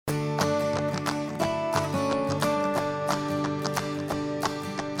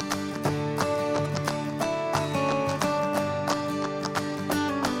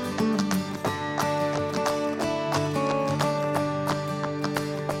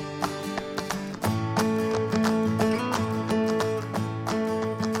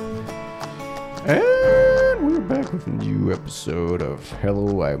new episode of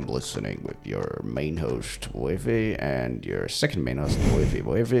Hello, I'm Listening with your main host, Wavy, and your second main host,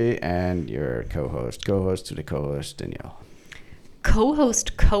 Wavy, and your co-host to the co-host, Danielle.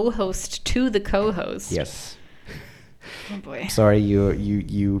 Co-host to the co-host. Yes. Oh boy. Sorry,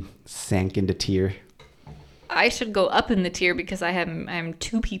 you sank into tier. I should go up in the tier because I'm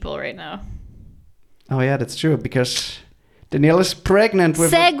two people right now. Oh yeah, that's true, because Danielle is pregnant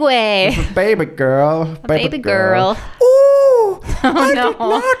with Segue. with a baby girl. A baby girl. Ooh, I no. did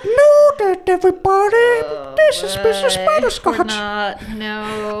not know that, everybody. This is Mrs. Butterscotch. We're not.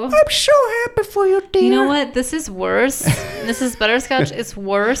 No. I'm so happy for you, dear. You know what? This is worse. Mrs. Butterscotch is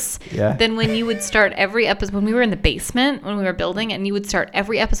worse than when you would start every episode. When we were in the basement, when we were building, and you would start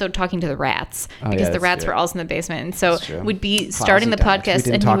every episode talking to the rats because the rats were also in the basement. And so we'd be starting the podcast.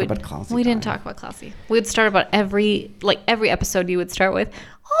 We didn't talk about Clausy. We didn't talk about Clausy. We would start about every episode you would start with,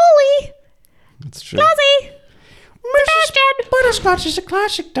 Ollie. That's true. Clausy. Mrs. Butterscotch is a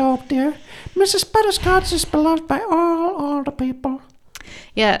classic dog, dear. Mrs. Butterscotch is beloved by all the people.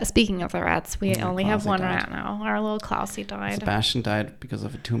 Yeah, speaking of the rats, we only have Clausy one died. rat now. Our little Clausy died. Sebastian died because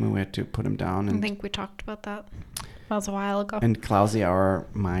of a tumor. We had to put him down. I think we talked about that. That was a while ago. And Clausy are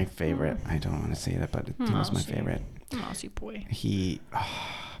my favorite. I don't want to say that, but he was my favorite. Mousy boy. He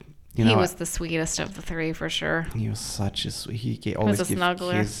was the sweetest of the three for sure. He was such a sweet. He always gave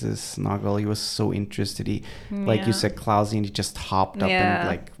kisses, snuggle. He was so interested. He, like you said, Clausy, and he just hopped up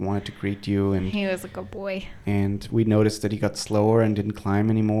and wanted to greet you. And he was a good boy. And we noticed that he got slower and didn't climb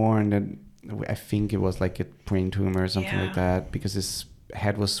anymore. And then I think it was like a brain tumor or something like that, because his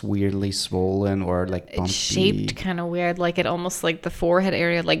head was weirdly swollen or like bumpy. It shaped kind of weird, like it almost like the forehead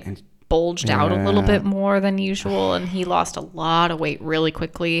area bulged out a little bit more than usual, and he lost a lot of weight really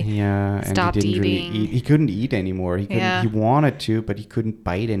quickly. Yeah, stopped and he didn't eating. Really eat. He couldn't eat anymore. He couldn't. He wanted to, but he couldn't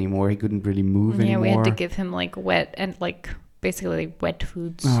bite anymore. He couldn't really move anymore. Yeah, we had to give him wet and basically wet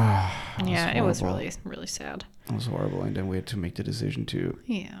foods. It was really, really sad. It was horrible, and then we had to make the decision to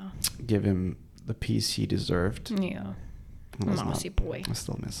give him the peace he deserved. Yeah, mousy boy. I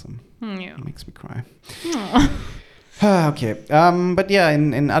still miss him. Yeah, it makes me cry. Okay. But yeah,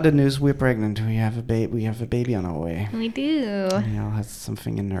 in other news, we're pregnant. We have a baby on our way. We do. Danielle has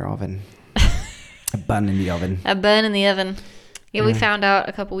something in her oven. A bun in the oven. A bun in the oven. Yeah, we found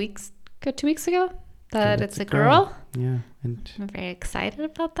out 2 weeks ago that it's a girl. Yeah, and I'm very excited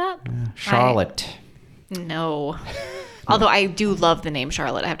about that. Charlotte. No. Although I do love the name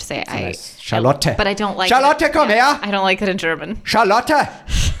Charlotte, I have to say. Charlotte. But I don't like Charlotte, komm her! I don't like it in German. Charlotte!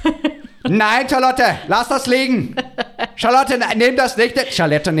 Nein, Charlotte, lass das liegen. Charlotte, nimm das nicht.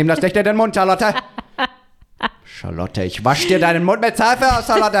 Charlotte, nimm das nicht in den Mund, Charlotte. Charlotte, ich wasch dir deinen Mund mit Seife aus,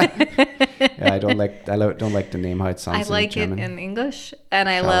 Charlotte. Yeah, I don't like the name how it sounds. I like in it in English, and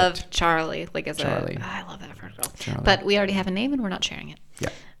I love Charlie. I love that for a girl. Charlie. But we already have a name, and we're not sharing it. Yeah,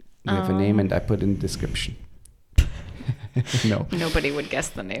 we have a name, and I put in the description. No, nobody would guess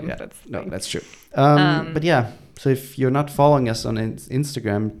the name. Yeah, that's true. But yeah, so if you're not following us on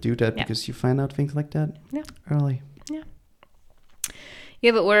Instagram, do that because you find out things like that early.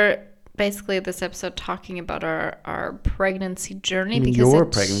 Yeah, but we're basically this episode talking about our pregnancy journey. Your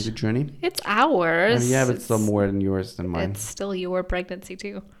pregnancy journey. It's ours. Yeah, but it's still more than yours than mine. It's still your pregnancy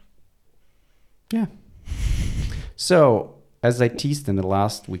too. Yeah. So, as I teased in the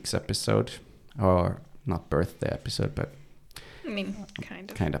last week's episode, or not birthday episode, but I mean,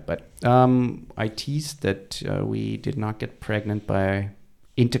 kind of. But I teased that we did not get pregnant by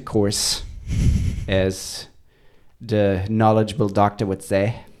intercourse, as the knowledgeable doctor would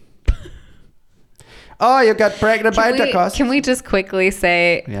say. Oh, you got pregnant by intercourse. Can we just quickly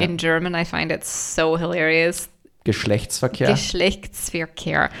say, in German, I find it so hilarious.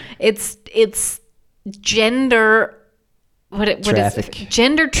 Geschlechtsverkehr. It's gender... What is it?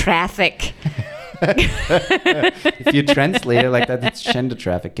 Gender traffic. If you translate it like that, it's gender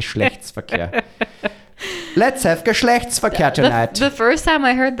traffic, Geschlechtsverkehr. Let's have Geschlechtsverkehr tonight. The first time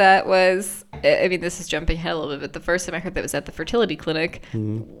I heard that was, I mean, this is jumping ahead a little bit, but the first time I heard that was at the fertility clinic.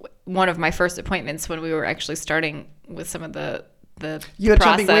 One of my first appointments when we were actually starting with some of the You're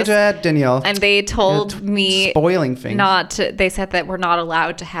jumping way too ahead, Danielle. And they told me spoiling things. They said that we're not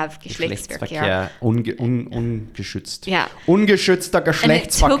allowed to have Geschlechtsverkehr. Ungeschützt. Yeah. Ungeschützter Geschlechtsverkehr. And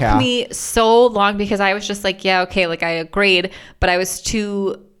it took me so long because I was just like, yeah, okay, like I agreed, but I was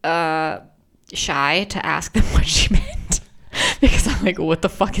too shy to ask them what she meant. Because I'm like, what the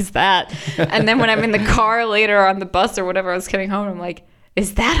fuck is that? And then when I'm in the car later or on the bus or whatever I was coming home, I'm like,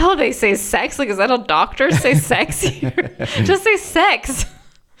 is that how they say sex? Like, is that how doctors say sex here? Just say sex.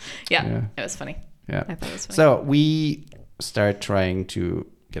 Yeah, it was funny. Yeah. I thought it was funny. So we started trying to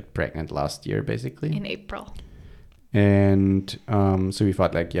get pregnant last year, basically. In April. And so we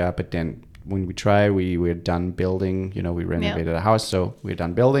thought like, yeah, but then when we try, we're done building, we renovated a house, so we're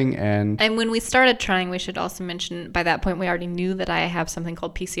done building. And when we started trying, we should also mention, by that point, we already knew that I have something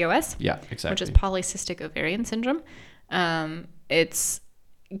called PCOS. Yeah, exactly. Which is polycystic ovarian syndrome. It's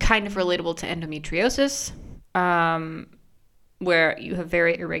kind of relatable to endometriosis, where you have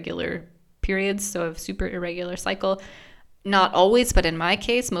very irregular periods, so a super irregular cycle. Not always, but in my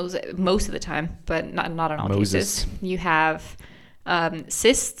case, most of the time, but not in all cases. You have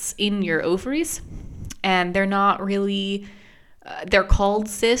cysts in your ovaries, and they're not really, they're called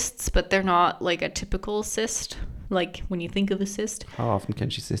cysts, but they're not like a typical cyst, like when you think of a cyst. How often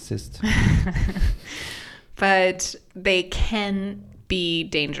can she say cyst? But they can be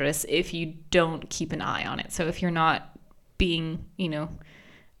dangerous if you don't keep an eye on it. So if you're not being,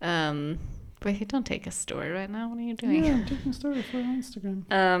 wait, don't take a story right now. What are you doing? Yeah, I'm taking a story for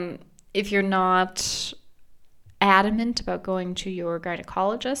Instagram. If you're not adamant about going to your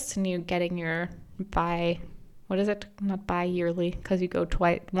gynecologist and you getting your not bi-yearly, because you go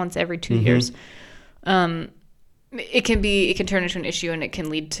once every 2 years, it can turn into an issue, and it can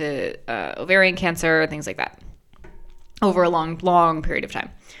lead to ovarian cancer, things like that, over a long period of time.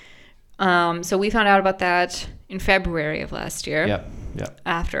 So we found out about that in February of last year. Yeah.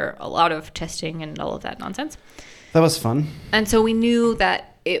 After a lot of testing and all of that nonsense. That was fun. And so we knew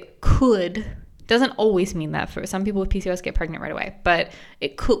that it doesn't always mean that. For some people with PCOS get pregnant right away, but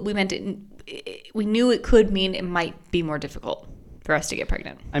we knew it could mean it might be more difficult for us to get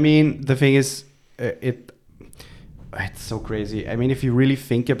pregnant. I mean, the thing is, it's so crazy. I mean, if you really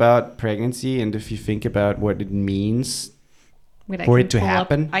think about pregnancy and if you think about what it means for it to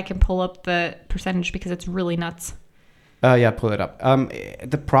happen. I can pull up the percentage because it's really nuts. Yeah, pull it up.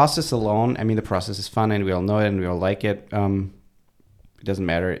 The process alone, I mean, the process is fun and we all know it and we all like it. It doesn't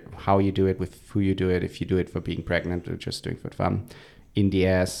matter how you do it, with who you do it, if you do it for being pregnant or just doing it for fun, in the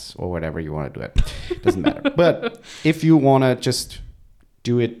ass or whatever you want to do it. It doesn't matter. But if you want to just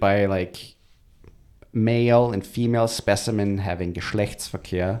do it by like male and female specimen having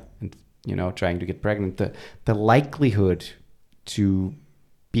Geschlechtsverkehr and, trying to get pregnant, the likelihood to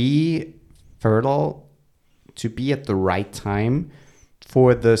be fertile, to be at the right time,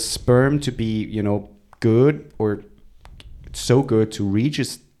 for the sperm to be, good or so good to reach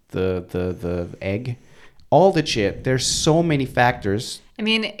the egg, all the shit. There's so many factors. I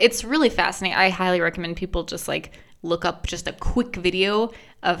mean, it's really fascinating. I highly recommend people just like look up just a quick video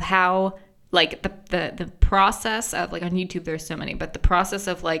of how like the process of, like, on YouTube there's so many, but the process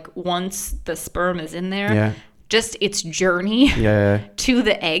of like once the sperm is in there, just its journey to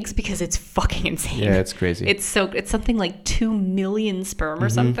the eggs, because it's fucking insane. Yeah, it's crazy. It's something like 2 million sperm or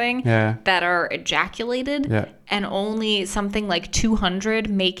something that are ejaculated, and only something like 200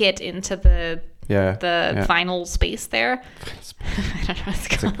 make it into the final space there. I don't know what it's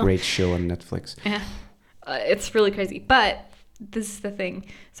called. It's a great show on Netflix. Yeah, it's really crazy. But this is the thing.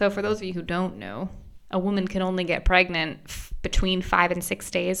 So for those of you who don't know, a woman can only get pregnant between 5 and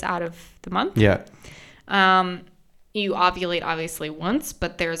 6 days out of the month. Yeah. You ovulate obviously once,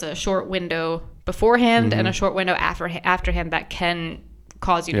 but there's a short window beforehand and a short window afterhand that can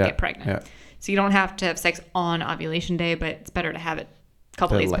cause you to get pregnant. Yeah. So you don't have to have sex on ovulation day, but it's better to have it a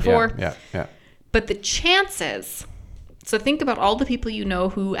couple days before. Yeah. But the chances, so think about all the people you know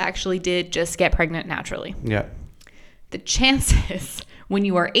who actually did just get pregnant naturally. Yeah. The chances when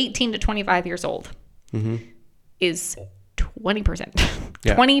you are 18 to 25 years old is 20%.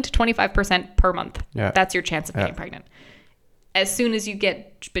 20 to 25% per month. Yeah. That's your chance of getting pregnant. As soon as you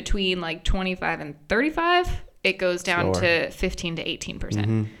get between like 25 and 35, it goes down to 15 to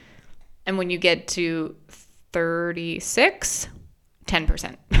 18%. And when you get to 36,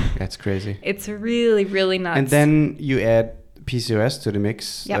 10%. That's crazy. It's really, really nuts. And then you add PCOS to the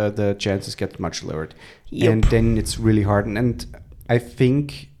mix, the chances get much lowered. And then it's really hard. And I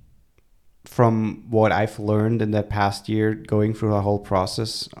think from what I've learned in that past year, going through the whole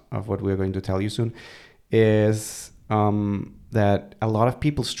process of what we're going to tell you soon, is that a lot of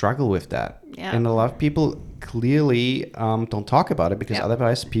people struggle with that. Yeah. And a lot of people clearly don't talk about it, because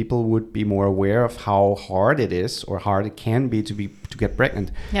otherwise people would be more aware of how hard it is or hard it can be to get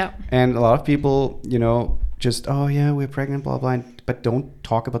pregnant. Yeah. And a lot of people, just, oh yeah, we're pregnant, blah, blah, but don't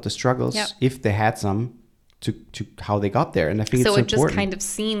talk about the struggles, if they had some, to how they got there. And I think it's so important. So it just kind of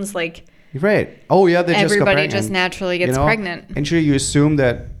seems like... Right. Oh yeah, they just got pregnant. Everybody just naturally gets pregnant. And sure, you assume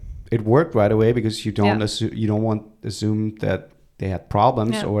that it worked right away, because you don't assume that they had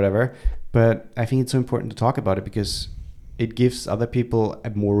problems or whatever. But I think it's so important to talk about it, because it gives other people a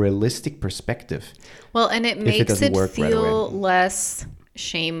more realistic perspective. Well, and it makes it feel less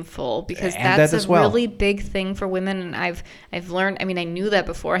shameful, because And that's that as a well. really big thing for women. And I've learned, I mean, I knew that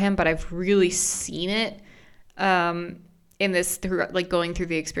beforehand, but I've really seen it in this through like going through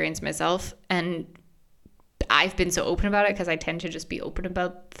the experience myself. And I've been so open about it because I tend to just be open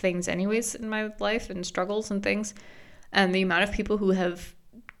about things anyways in my life and struggles and things. And the amount of people who have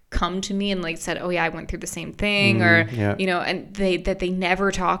come to me and like said, oh yeah, I went through the same thing, or you know, and they never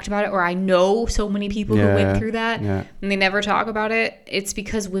talked about it, or I know so many people who went through that and they never talk about it. It's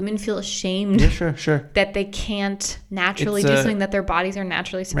because women feel ashamed that they can't naturally do something that their bodies are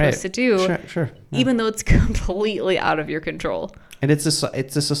naturally supposed to do, even though it's completely out of your control. And it's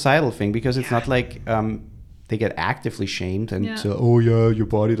a societal thing, because it's not like they get actively shamed and so, oh yeah, your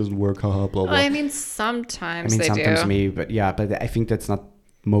body doesn't work, haha, blah blah. Well, I mean, sometimes they sometimes do. maybe, but I think that's not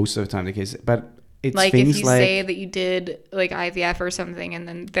most of the time the case. But it's like things if you say that you did like IVF or something, and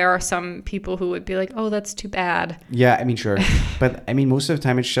then there are some people who would be like, oh, that's too bad. Yeah, I mean, sure. But I mean, most of the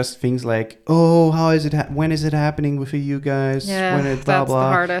time it's just things like, oh, how is it when is it happening with you guys? Yeah, when it, blah, that's blah.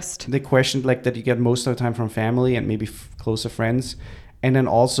 the hardest. The question like that you get most of the time from family and maybe closer friends. And then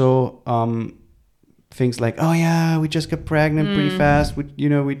also things like, oh yeah, we just got pregnant pretty fast. We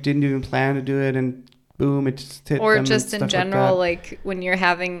didn't even plan to do it, and boom, it just hit or them just and in stuff general, like like when you're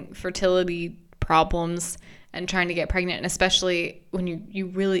having fertility problems and trying to get pregnant, and especially when you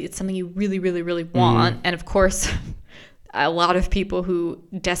really, it's something you really, really, really want. And of course, a lot of people who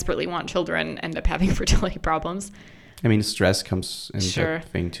desperately want children end up having fertility problems. I mean, stress comes in Sure. that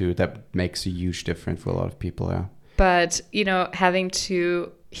thing too. That makes a huge difference for a lot of people, yeah. But, you know, having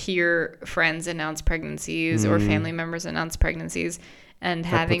to hear friends announce pregnancies or family members announce pregnancies and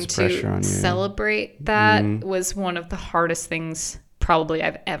having puts pressure on to you. celebrate that was one of the hardest things probably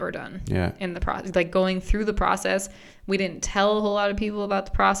I've ever done in the process. Like going through the process, we didn't tell a whole lot of people about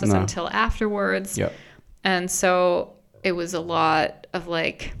the process until afterwards. Yep. And so it was a lot of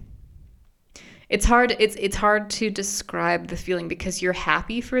like, it's hard to describe the feeling, because you're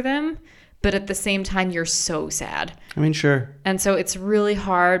happy for them, but at the same time you're so sad. I mean, sure. And so it's really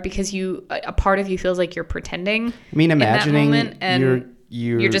hard because a part of you feels like you're pretending. I mean, imagining in that moment, and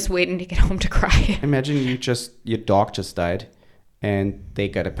you're just waiting to get home to cry. Imagine your dog just died and they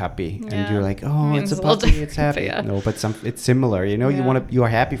got a puppy and you're like, oh, it's a puppy, it's happy. No, but it's similar, you know. You are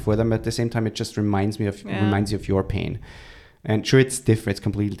happy for them, but at the same time it just reminds you of your pain. And sure, it's different, it's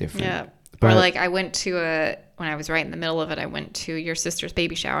completely different. Yeah. But, or like I went to when I was right in the middle of it, I went to your sister's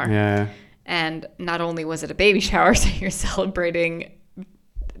baby shower. Yeah. And not only was it a baby shower, so you're celebrating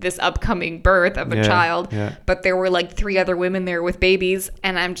this upcoming birth of a child, but there were like 3 other women there with babies,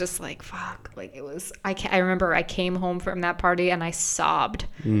 and I'm just like, fuck. Like it was, I remember I came home from that party and I sobbed.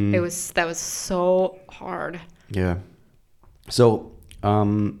 That was so hard. Yeah. So,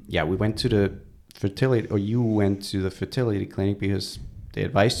 we went to the fertility, or you went to the fertility clinic because they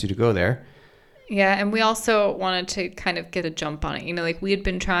advised you to go there. Yeah, and we also wanted to kind of get a jump on it. You know, like we had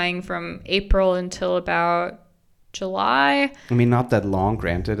been trying from April until about July. I mean, not that long,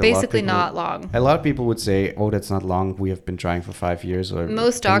 granted. Basically not long. A lot of people would say, oh, that's not long. We have been trying for 5 years or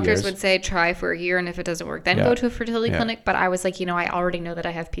most doctors would say try for a year, and if it doesn't work, then go to a fertility clinic. But I was like, you know, I already know that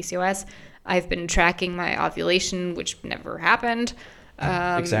I have PCOS. I've been tracking my ovulation, which never happened.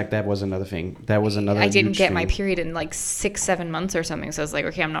 Exactly. That was another thing. I didn't get my period in like 6-7 months or something. So I was like,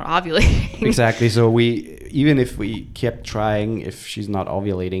 okay, I'm not ovulating. Exactly. So even if we kept trying, if she's not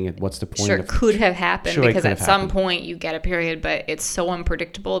ovulating, what's the point? Sure, it could have happened because at some happened. point you get a period, but it's so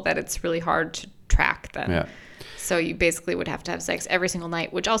unpredictable that it's really hard to track them. Yeah. So you basically would have to have sex every single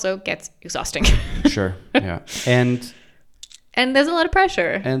night, which also gets exhausting. Sure. Yeah. And there's a lot of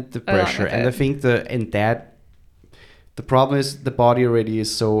pressure. And the pressure. And I think the problem is the body already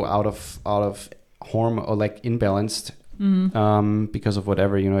is so out of hormone or like imbalanced because of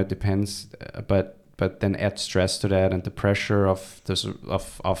whatever, you know, it depends. But then add stress to that and the pressure of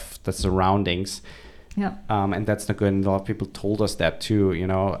the surroundings. Yeah. And that's not good. And a lot of people told us that too, you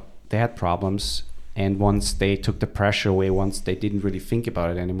know, they had problems. And once they took the pressure away, once they didn't really think about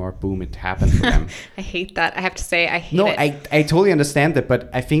it anymore, boom, it happened for them. I hate that. I have to say, I hate it. No, I totally understand that, but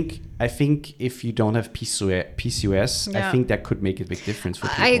I think if you don't have PCOS, I think that could make a big difference for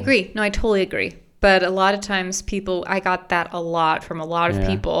people. I agree. No, I totally agree. But a lot of times I got that a lot from a lot of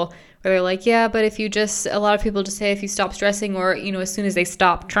people where they're like, yeah, but a lot of people just say if you stop stressing, or, you know, as soon as they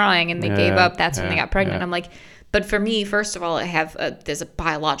stopped trying and they gave up, that's when they got pregnant. Yeah. I'm like, but for me, first of all, there's a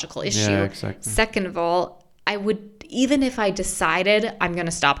biological issue. Yeah, exactly. Second of all, I would, even if I decided I'm going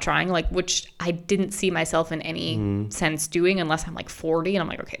to stop trying, like, which I didn't see myself in any sense doing unless I'm like 40 and I'm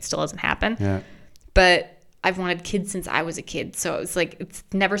like, okay, it still doesn't happen. Yeah. But I've wanted kids since I was a kid. So it's like, it's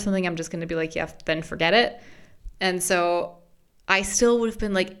never something I'm just going to be like, yeah, then forget it. And so I still would have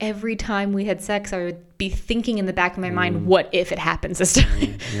been like, every time we had sex, I would be thinking in the back of my mind, what if it happens this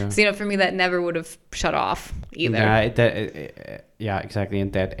time? Yeah. So, for me, that never would have shut off either. Yeah, exactly.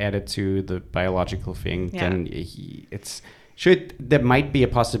 And that added to the biological thing. Yeah. Then there might be a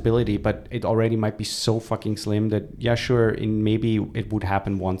possibility, but it already might be so fucking slim that, yeah, sure, maybe it would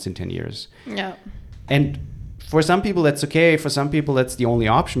happen once in 10 years. Yeah. And for some people, that's okay. For some people, that's the only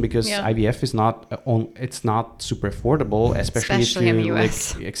option because Yeah. IVF is it's not super affordable, especially if you in the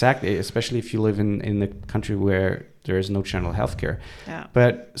US. Exactly, especially if you live in a country where there is no general healthcare. Yeah.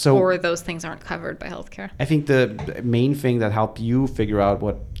 But so, or those things aren't covered by healthcare. I think the main thing that helped you figure out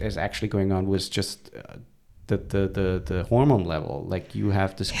what is actually going on was just the hormone level. Like, you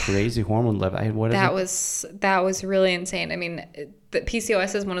have this crazy hormone level. That was really insane. I mean, the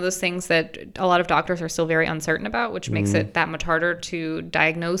PCOS is one of those things that a lot of doctors are still very uncertain about, which makes it that much harder to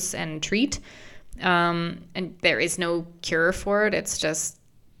diagnose and treat. And there is no cure for it. It's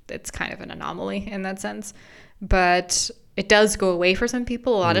kind of an anomaly in that sense. But it does go away for some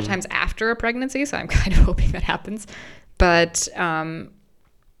people a lot of times after a pregnancy. So I'm kind of hoping that happens. But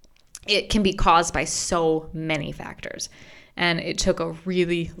it can be caused by so many factors. And it took a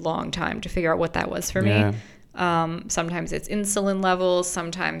really long time to figure out what that was for me. Sometimes it's insulin levels.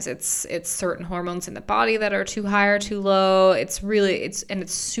 Sometimes it's certain hormones in the body that are too high or too low. It's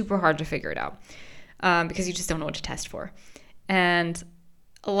super hard to figure it out because you just don't know what to test for. And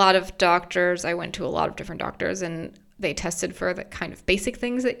a lot of doctors, I went to a lot of different doctors, and they tested for the kind of basic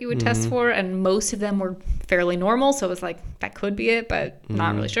things that you would test for, and most of them were fairly normal. So it was like, that could be it, but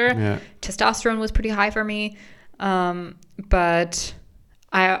not really sure. Yeah. Testosterone was pretty high for me. But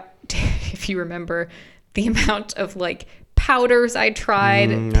if you remember the amount of like powders I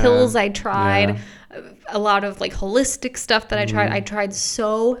tried, pills I tried, a lot of like holistic stuff that I tried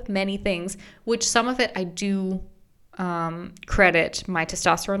so many things, which some of it I do credit my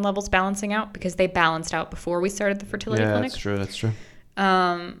testosterone levels balancing out, because they balanced out before we started the fertility clinic. That's true.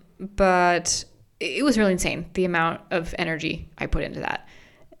 But it was really insane, the amount of energy I put into that.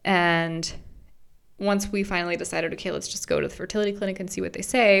 And once we finally decided, okay, let's just go to the fertility clinic and see what they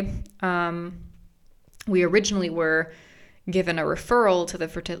say, we originally were given a referral to the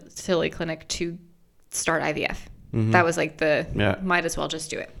fertility clinic to start IVF. That was like might as well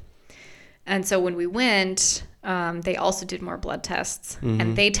just do it. And so when we went, they also did more blood tests,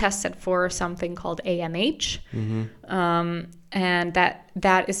 and they tested for something called AMH. And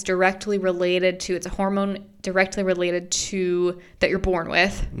that is directly related to, it's a hormone directly related to, that you're born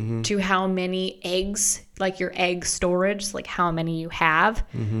with, to how many eggs, like your egg storage, like how many you have.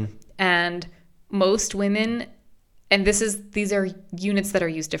 And most women, and these are units that are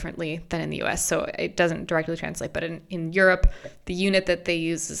used differently than in the US, so it doesn't directly translate, but in Europe, the unit that they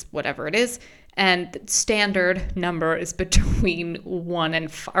use is whatever it is, and the standard number is between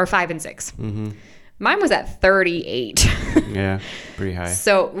 5 and 6. Mine was at 38. Yeah, pretty high.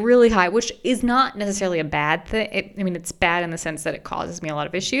 So really high, which is not necessarily a bad thing. It's bad in the sense that it causes me a lot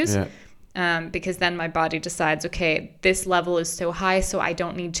of issues. Because then my body decides, okay, this level is so high, so I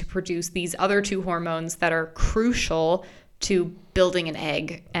don't need to produce these other two hormones that are crucial to building an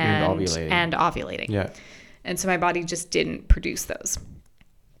egg and ovulating. Yeah. And so my body just didn't produce those.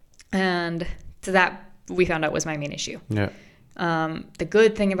 And so that we found out was my main issue. Yeah. The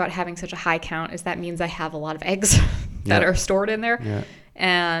good thing about having such a high count is that means I have a lot of eggs that are stored in there,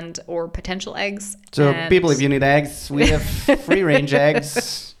 or potential eggs. So people, if you need eggs, we have free range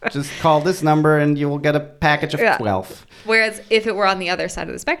eggs. Just call this number and you will get a package of 12. Whereas if it were on the other side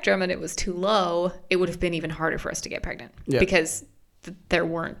of the spectrum and it was too low, it would have been even harder for us to get pregnant because there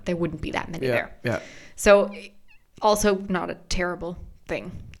wouldn't be that many there. Yeah. So also not a terrible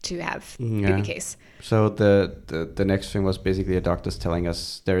thing to have be the case. So the next thing was basically the doctors telling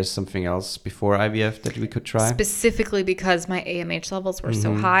us there is something else before IVF that we could try. Specifically because my AMH levels were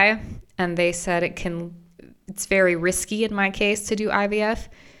so high, and they said it's very risky in my case to do IVF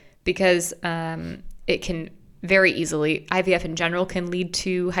because it can very easily, IVF in general can lead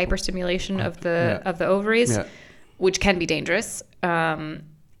to hyperstimulation of the ovaries, which can be dangerous.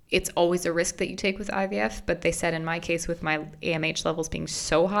 It's always a risk that you take with IVF, but they said in my case with my AMH levels being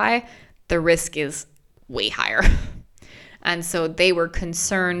so high, the risk is way higher. And so they were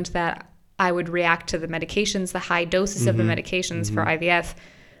concerned that I would react to the medications, the high doses of the medications for IVF,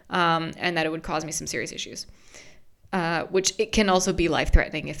 and that it would cause me some serious issues, which it can also be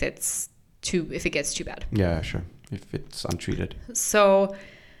life-threatening if it gets too bad. Yeah, sure. If it's untreated. So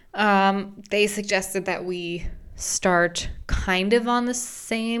they suggested that we start kind of on the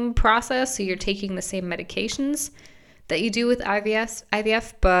same process. So you're taking the same medications that you do with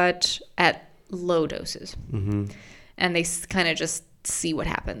IVF, but at low doses. and they kind of just see what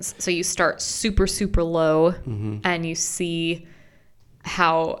happens. So you start super, super low, and you see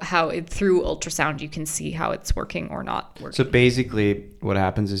how through ultrasound you can see how it's working or not working. So basically what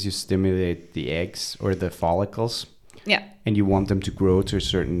happens is you stimulate the eggs or the follicles. Yeah. And you want them to grow to a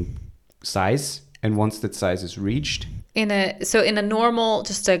certain size. And once that size is reached. In a normal,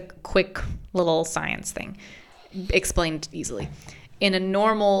 just a quick little science thing, explained easily. In a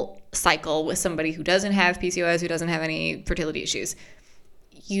normal cycle with somebody who doesn't have PCOS, who doesn't have any fertility issues,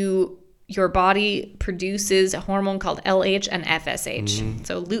 your body produces a hormone called LH and FSH.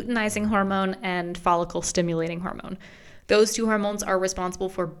 So luteinizing hormone and follicle stimulating hormone. Those two hormones are responsible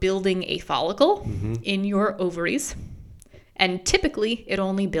for building a follicle in your ovaries. And typically it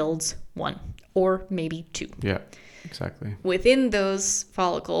only builds one or maybe two. Yeah, exactly. Within those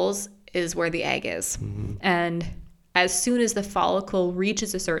follicles is where the egg is. And as soon as the follicle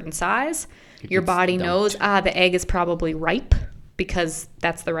reaches a certain size, your body knows, the egg is probably ripe, because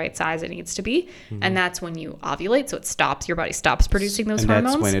that's the right size it needs to be. And that's when you ovulate. So it stops, your body stops producing those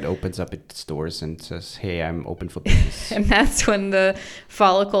hormones. And that's when it opens up its doors and says, hey, I'm open for business. And that's when the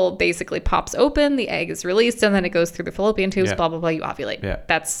follicle basically pops open, the egg is released, and then it goes through the fallopian tubes, blah, blah, blah, you ovulate. Yeah.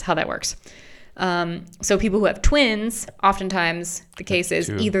 That's how that works. So people who have twins, oftentimes the case is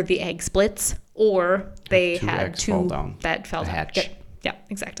either the egg splits or they had two that fell down. Yeah,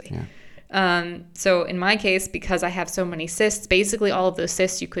 exactly. Yeah. So in my case, because I have so many cysts, basically all of those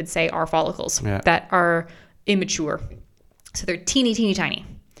cysts you could say are follicles that are immature. So they're teeny, teeny, tiny.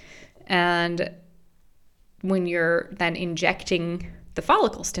 And when you're then injecting the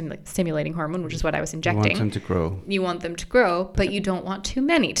follicle stimulating hormone, which is what I was injecting. You want them to grow. You want them to grow, but you don't want too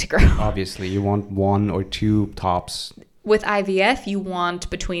many to grow. Obviously, you want 1 or 2 tops. With IVF, you want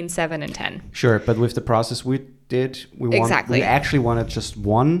between 7 and 10. Sure, but with the process we did, we actually wanted just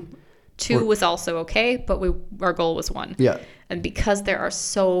 1. 2 was also okay, but our goal was 1. Yeah. And because there are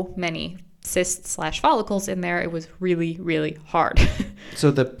so many cysts/follicles in there, it was really, really hard.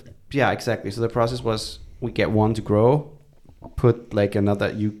 Exactly. So the process was we get 1 to grow, put like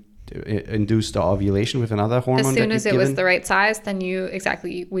another, you induce the ovulation with another hormone. As soon as it was the right size, then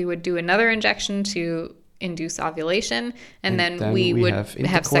we would do another injection to induce ovulation, and then we would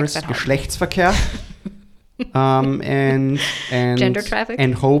have sex at home. Geschlechtsverkehr. And gender traffic,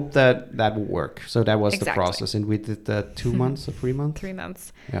 and hope that would work. So that was the process, and we did that 2 months or 3 months. 3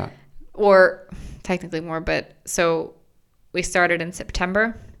 months. Yeah. Or technically more, but so we started in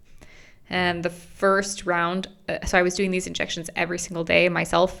September, and the first round. So I was doing these injections every single day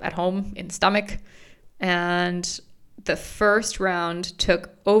myself at home in the stomach, and the first round took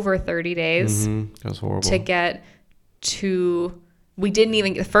over 30 days. That was horrible to get to.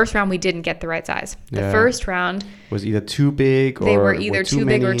 The first round we didn't get the right size. The first round was either too big or they were either too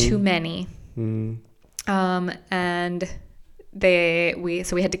big or too many. And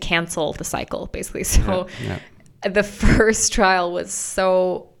we had to cancel the cycle basically. So the first trial was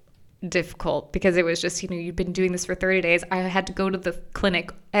so difficult because it was just, you've been doing this for 30 days. I had to go to the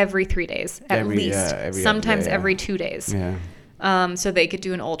clinic every 3 days at least, sometimes every 2 days. Yeah. So they could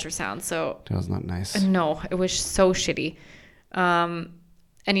do an ultrasound. So that was not nice. No, it was so shitty.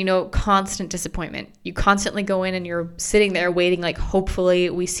 And constant disappointment. You constantly go in and you're sitting there waiting, like, hopefully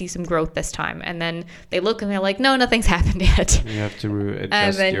we see some growth this time. And then they look and they're like, no, nothing's happened yet. You have to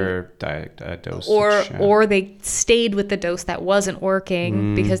adjust your dose. Or they stayed with the dose that wasn't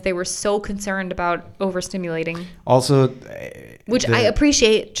working because they were so concerned about overstimulating. Also, which I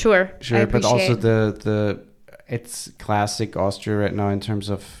appreciate, sure. But also it's classic Austria right now in terms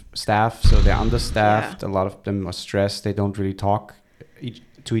of staff. So they're understaffed. Yeah. A lot of them are stressed. They don't really talk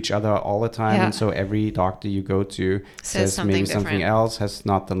to each other all the time. Yeah. And so every doctor you go to says maybe something else, has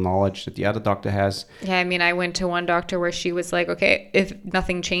not the knowledge that the other doctor has. Yeah, I mean, I went to one doctor where she was like, okay, if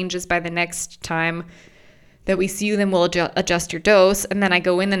nothing changes by the next time that we see you, then we'll adjust your dose. And then I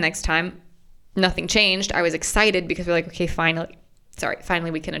go in the next time, nothing changed. I was excited because we're like, okay,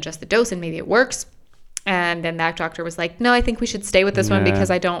 finally we can adjust the dose and maybe it works. And then that doctor was like, no, I think we should stay with this one because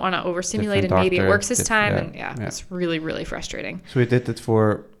I don't want to overstimulate and maybe it works this time. It's really, really frustrating. So we did it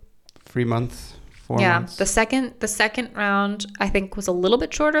for 3 months, 4 months. Yeah, the second round, I think, was a little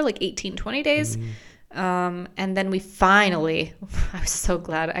bit shorter, like 18, 20 days. And then we finally, I was so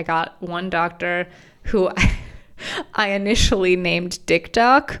glad I got one doctor who I initially named Dick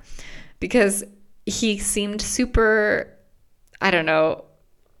Doc because he seemed super, I don't know,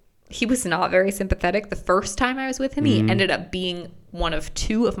 he was not very sympathetic the first time I was with him. He ended up being one of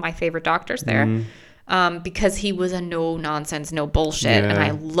 2 of my favorite doctors there because he was a no nonsense, no bullshit. And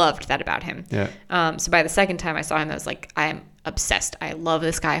I loved that about him. Yeah. So by the second time I saw him, I was like, I'm obsessed. I love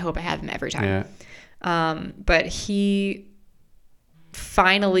this guy. I hope I have him every time. But he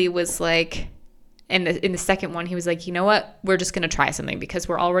finally was like, in the second one, he was like, you know what? We're just going to try something because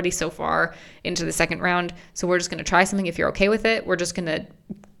we're already so far into the second round. So we're just going to try something. If you're okay with it, we're just going to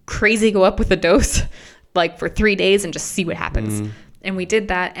crazy go up with the dose like for 3 days and just see what happens. And we did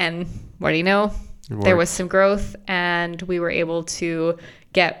that. And what do you know? There was some growth and we were able to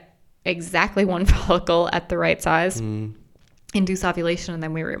get exactly one follicle at the right size, induce ovulation, and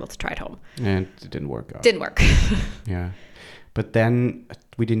then we were able to try it home. And it didn't work out. Didn't work. Yeah. But then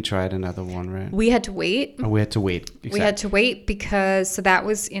we didn't try it another one, right? We had to wait. Oh, we had to wait. Exactly. We had to wait because, so that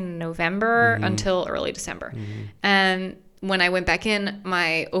was in November until early December. And when I went back in,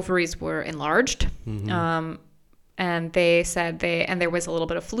 my ovaries were enlarged. And they said and there was a little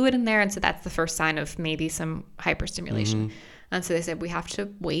bit of fluid in there. And so that's the first sign of maybe some hyperstimulation. And so they said, we have to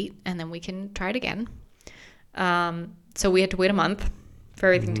wait and then we can try it again. So we had to wait a month for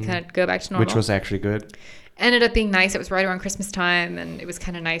everything to kind of go back to normal. Which was actually good. Ended up being nice. It was right around Christmas time, and it was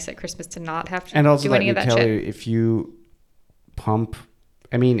kind of nice at Christmas to not have to and also, do any of that shit. And also, let me tell you, if you pump,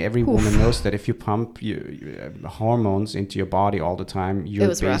 I mean, every woman knows that if you pump hormones into your body all the time, you're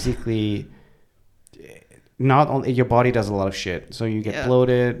basically not only, your body does a lot of shit. So you get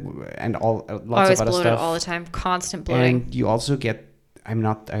bloated and lots of other stuff. Bloated all the time, constant bloating. And you also get, I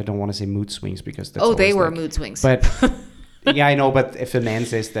don't want to say mood swings because that's they were mood swings. But yeah, I know, but if a man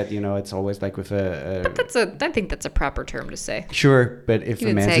says that, it's always like with a... But I think that's a proper term to say. Sure, but if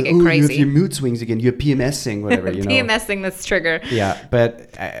a man says, you have your mood swings again, you're PMSing, whatever, PMSing, that's trigger. Yeah, but...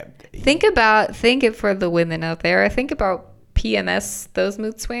 think it for the women out there. Think about PMS, those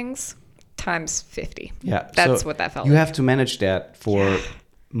mood swings, times 50. Yeah. That's what that felt like. You have to manage that for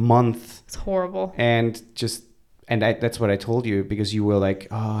months. It's horrible. And that's what I told you, because you were like,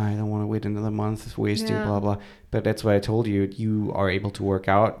 oh, I don't want to wait another month, it's wasting, blah, blah. But that's what I told you. You are able to work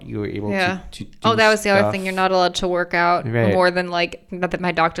out. You were able to do that was the stuff. other thing. You're not allowed to work out more than not that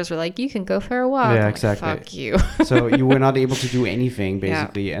my doctors were like, you can go for a walk. Yeah, I'm exactly. Like, fuck you. So you were not able to do anything,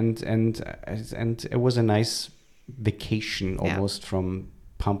 basically. And it was a nice vacation almost from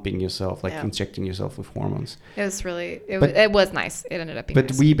pumping yourself, like injecting yourself with hormones. It was really, it was nice. It ended up being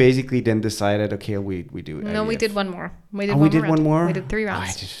nice. But we basically then decided, okay, we do it. No, we did one more. We did one more? We did 3 rounds.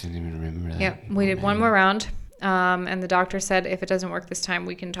 I just didn't even remember that. Yeah, we did one more round. And the doctor said, if it doesn't work this time,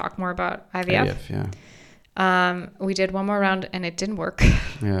 we can talk more about IVF. Yeah. We did one more round and it didn't work.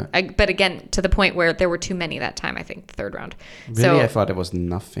 Yeah. But again, to the point where there were too many that time, I think, the third round. Really? So I thought it was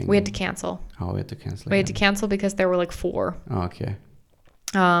nothing. We had to cancel. Oh, we had to cancel. We had to cancel because there were like 4. Oh, okay.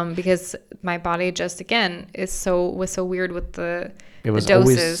 Because my body just, again, was so weird with the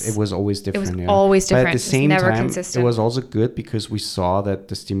doses. It was always different. It was always different. But at the same time, consistent. it was also good because we saw that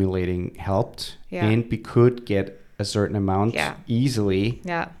the stimulating helped and we could get a certain amount easily,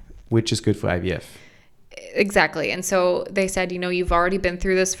 which is good for IVF. Exactly. And so they said, you've already been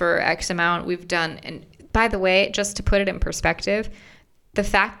through this for X amount. We've done, and by the way, just to put it in perspective, the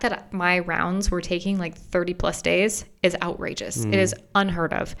fact that my rounds were taking like 30 plus days is outrageous. It is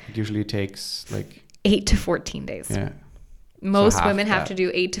unheard of. It usually takes like 8 to 14 days. Yeah. Most women have to do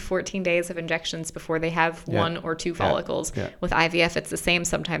 8 to 14 days of injections before they have 1 or 2 follicles. Yeah. With IVF, it's the same,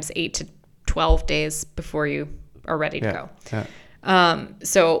 sometimes 8 to 12 days before you are ready to go. Yeah.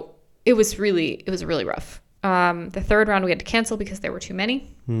 So it was really rough. The third round we had to cancel because there were too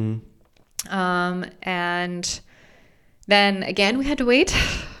many. And then again, we had to wait.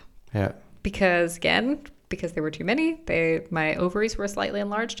 Yeah. Because there were too many. My ovaries were slightly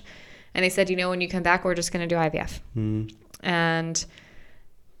enlarged. And they said, when you come back, we're just going to do IVF. And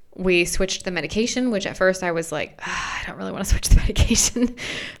we switched the medication, which at first I was like, I don't really want to switch the medication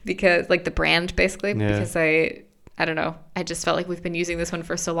because like the brand basically, because I don't know. I just felt like we've been using this one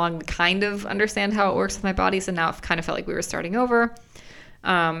for so long to kind of understand how it works with my body. So now it kind of felt like we were starting over.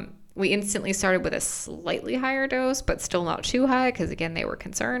 We instantly started with a slightly higher dose, but still not too high because, again, they were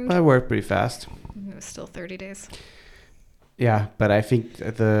concerned. I worked pretty fast. It was still 30 days. Yeah, but I think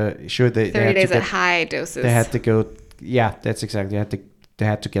 30 days at high doses. They had to go. Yeah, that's exactly. They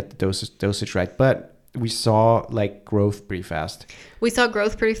had to get the dosage right. But we saw like growth pretty fast.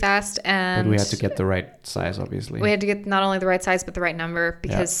 And we had to get the right size, obviously. We had to get not only the right size, but the right number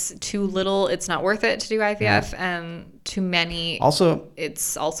because too little, it's not worth it to do IVF, and too many,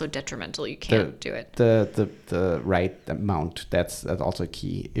 it's also detrimental. You can't do it. The right amount, that's also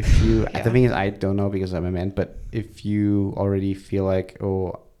key. If you, the thing is, I don't know because I'm a man, but if you already feel like,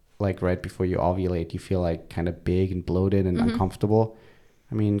 like right before you ovulate, you feel like kind of big and bloated and uncomfortable.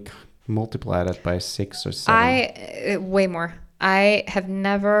 I mean, multiply that by 6 or 7. Way more. I have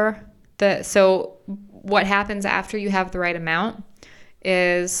never so what happens after you have the right amount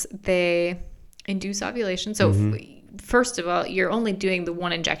is they induce ovulation. So first of all, you're only doing the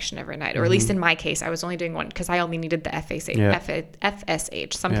one injection every night, or at least in my case, I was only doing one because I only needed the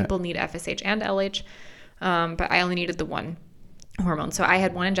FSH. Some people need FSH and LH, but I only needed the one hormone. So I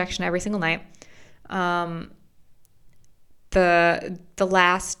had one injection every single night. The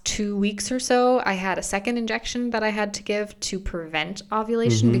last 2 weeks or so, I had a second injection that I had to give to prevent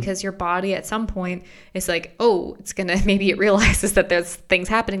ovulation because your body at some point is like, oh, maybe it realizes that there's things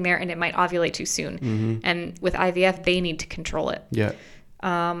happening there and it might ovulate too soon. And with IVF, they need to control it. Yeah.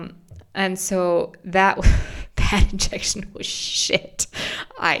 And so that injection was shit.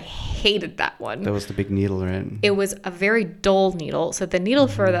 I hated that one. That was the big needle, right? It was a very dull needle. So the needle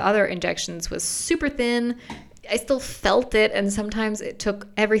for the other injections was super thin. I still felt it, and sometimes it took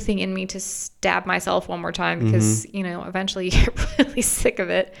everything in me to stab myself one more time because, eventually you get really sick of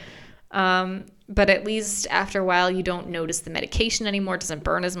it. But at least after a while, you don't notice the medication anymore. It doesn't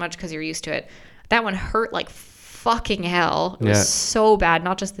burn as much because you're used to it. That one hurt like fucking hell. It was so bad.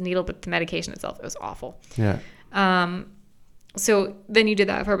 Not just the needle, but the medication itself. It was awful. Yeah. So then you did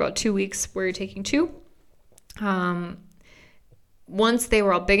that for about 2 weeks where you're taking 2. Once they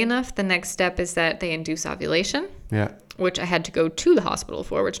were all big enough, the next step is that they induce ovulation, which I had to go to the hospital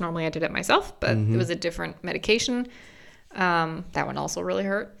for, which normally I did it myself, but it was a different medication. That one also really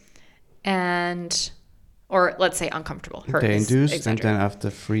hurt. Or let's say uncomfortable. Hurt they induce, and then after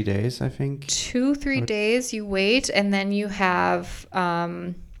 3 days, I think. 2-3 days you wait, and then you have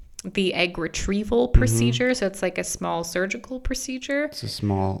the egg retrieval procedure. So it's like a small surgical procedure. It's a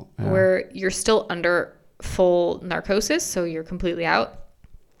small... where you're still under full narcosis, so you're completely out.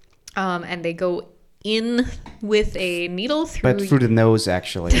 And they go in with a needle through... But through the nose,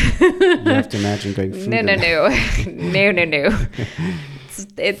 actually. You have to imagine going through No.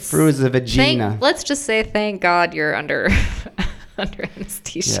 It's through the vagina. Let's just say, thank God you're under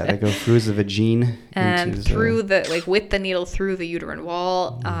anesthesia. Yeah, they go through the vagina. And through with the needle through the uterine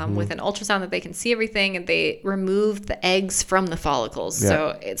wall, with an ultrasound that they can see everything, and they remove the eggs from the follicles. Yeah.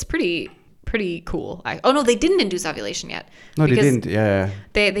 So it's pretty cool. No, they didn't induce ovulation yet. No, they didn't. Yeah.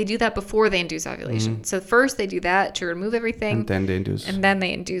 They do that before they induce ovulation. So first they do that to remove everything, and then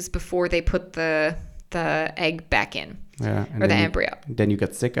they induce. Before they put the egg back in. Yeah. Or the embryo. Then you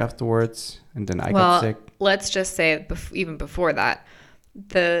got sick afterwards, and then I got sick. Let's just say even before that,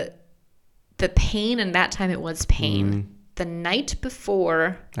 the pain, and that time it was pain. The night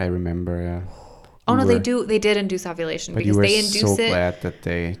before. I remember. Yeah. Oh no, they did induce ovulation because they induced it. So glad that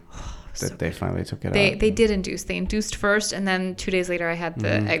they finally took it out. They did induce. They induced first, and then 2 days later I had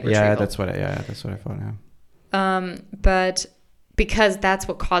the egg retrieval. Yeah, that's what I thought. Yeah. But because that's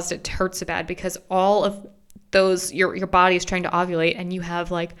what caused it to hurt so bad, because all of those your body is trying to ovulate, and you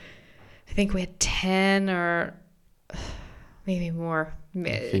have I think we had 10 or maybe more,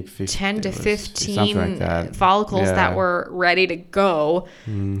 10 to 15 follicles that were ready to go.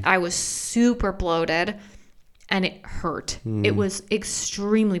 I was super bloated. And it hurt. It was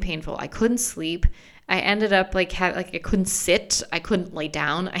extremely painful. I couldn't sleep. I ended up I couldn't sit. I couldn't lay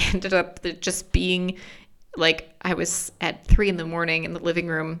down. I ended up just being I was at 3 a.m. in the living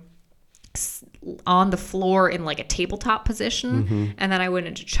room on the floor in a tabletop position. And then I went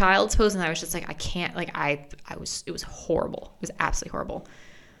into child's pose, and I was just I can't, it was horrible. It was absolutely horrible.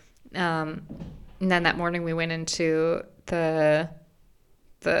 And then that morning we went into the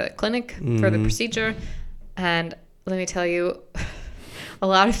clinic for the procedure. And let me tell you, a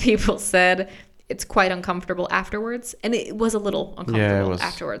lot of people said it's quite uncomfortable afterwards. And it was a little uncomfortable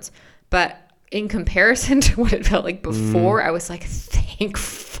afterwards. But in comparison to what it felt like before, I was like, thank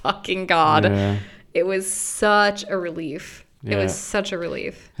fucking God. Yeah. It was such a relief. Yeah. It was such a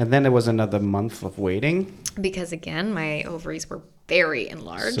relief. And then there was another month of waiting. Because again, my ovaries were very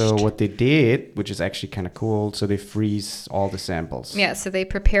enlarged. So what they did, which is actually kind of cool, so they freeze all the samples. Yeah, so they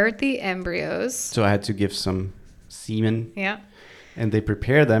prepared the embryos. So I had to give some semen. Yeah. And they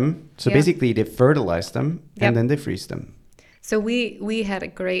prepare them. So basically they fertilize them and then they freeze them. So we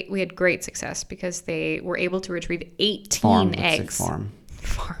had great success because they were able to retrieve 18 eggs. Farm.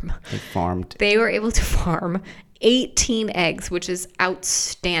 They farmed. They were able to farm 18 eggs, which is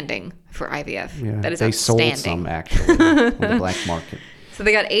outstanding for IVF. Yeah, that is they outstanding. Sold some actually on the black market. So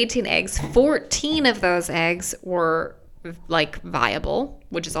they got 18 eggs. 14 of those eggs were viable,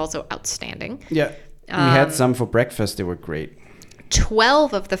 which is also outstanding. Yeah, we had some for breakfast. They were great.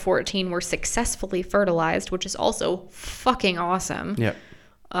 12 of the 14 were successfully fertilized, which is also fucking awesome. Yeah.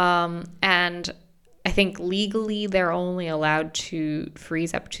 And I think legally they're only allowed to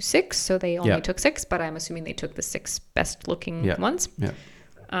freeze up to 6, so they only took 6, but I'm assuming they took the 6 best looking ones. Yeah.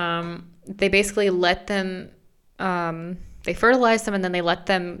 They basically let them they fertilize them and then they let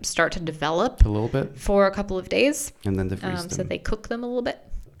them start to develop A little bit. for a couple of days. And then they freeze them. So they cook them a little bit.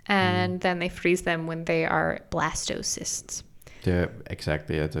 And then they freeze them when they are blastocysts. They're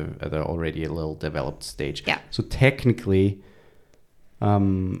exactly at the already a little developed stage. Yeah. So technically,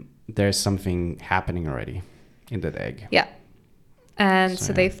 there's something happening already in that egg. Yeah. And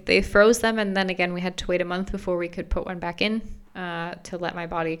so they froze them. And then again, we had to wait a month before we could put one back in to let my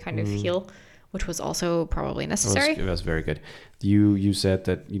body kind of heal, which was also probably necessary. It was very good. You said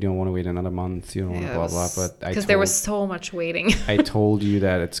that you don't want to wait another month. You don't want to blah, blah, but because there was so much waiting. I told you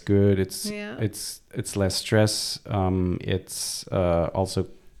that it's good. Yeah. It's less stress. It's also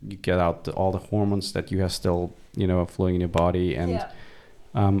you get out all the hormones that you have still, flowing in your body. And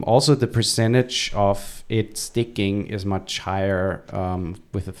also the percentage of it sticking is much higher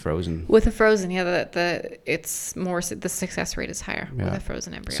with a frozen. With a frozen, yeah, it's more, the success rate is higher with a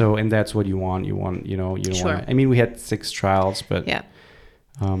frozen embryo. So, and that's what you want. You don't Sure. want. I mean, we had 6 trials, but yeah.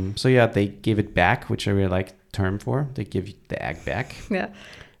 So yeah, they gave it back, which I really like the term for. They give the egg back. Yeah.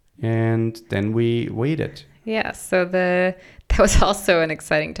 And then we waited. Yeah. So that was also an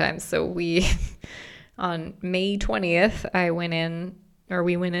exciting time. So we, on May 20th,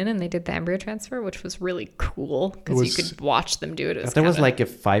 we went in and they did the embryo transfer, which was really cool because you could watch them do it. That was like a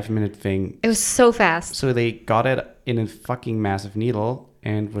 5-minute thing. It was so fast. So they got it in a fucking massive needle,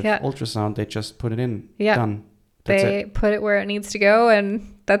 and with ultrasound, they just put it in. Yeah. Done. They put it where it needs to go,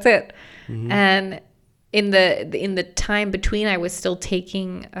 and that's it. Mm-hmm. And in the time between, I was still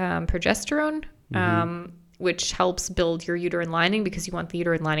taking progesterone, which helps build your uterine lining because you want the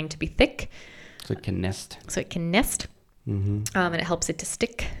uterine lining to be thick. So it can nest. Mm-hmm. And it helps it to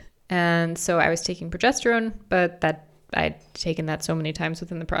stick. And so I was taking progesterone, but I'd taken that so many times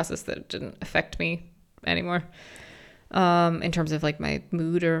within the process that it didn't affect me anymore in terms of like my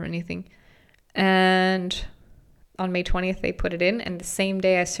mood or anything. And on May 20th, they put it in. And the same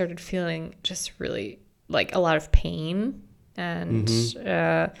day I started feeling just really like a lot of pain and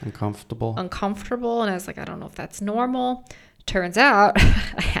uncomfortable. And I was like, I don't know if that's normal. Turns out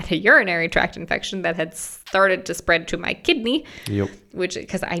I had a urinary tract infection that had started to spread to my kidney, which,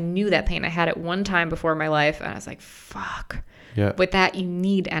 because I knew that pain. I had it one time before in my life, and I was like, fuck. Yeah. With that, you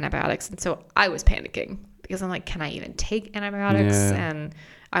need antibiotics. And so I was panicking because I'm like, can I even take antibiotics? Yeah. And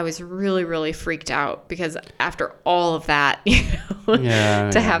I was really, really freaked out because after all of that,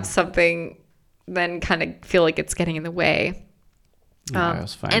 to have something then kind of feel like it's getting in the way. It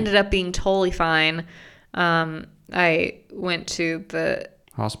was fine. Ended up being totally fine. I went to the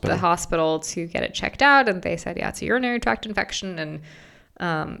hospital to get it checked out, and they said, it's a urinary tract infection.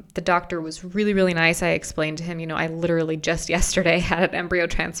 And the doctor was really, really nice. I explained to him, I literally just yesterday had an embryo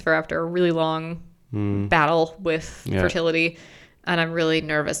transfer after a really long battle with fertility, and I'm really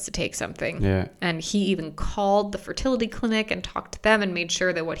nervous to take something. Yeah. And he even called the fertility clinic and talked to them and made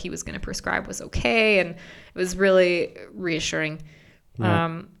sure that what he was going to prescribe was okay. And it was really reassuring.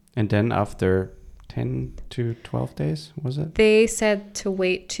 Yeah. And then after 10 to 12 days, was it? They said to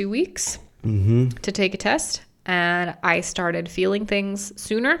wait 2 weeks to take a test, and I started feeling things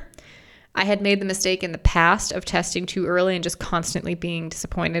sooner. I had made the mistake in the past of testing too early and just constantly being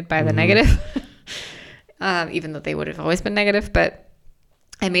disappointed by the negative, even though they would have always been negative, but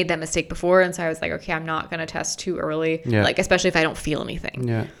I made that mistake before, and so I was like, okay, I'm not going to test too early, like especially if I don't feel anything.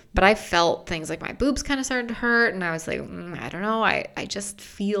 Yeah. But I felt things like my boobs kind of started to hurt, and I was like, I don't know, I just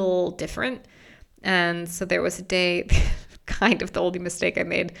feel different. And so there was a day, kind of the only mistake I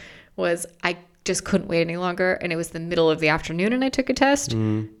made was I just couldn't wait any longer. And it was the middle of the afternoon and I took a test.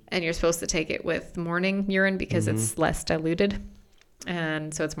 And you're supposed to take it with morning urine because it's less diluted.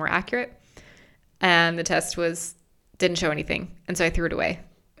 And so it's more accurate. And the test didn't show anything. And so I threw it away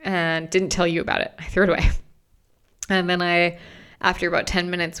and didn't tell you about it. I threw it away. And then after about 10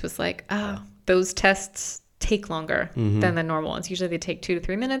 minutes was like, oh, those tests take longer than the normal ones. Usually they take 2 to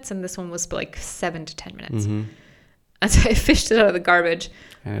 3 minutes, and this one was like 7 to 10 minutes. And so I fished it out of the garbage,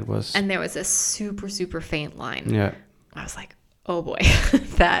 and there was a super, super faint line. Yeah. I was like, oh boy,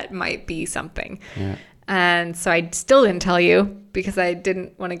 that might be something. Yeah. And so I still didn't tell you because I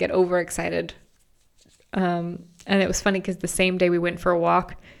didn't want to get overexcited. And it was funny because the same day we went for a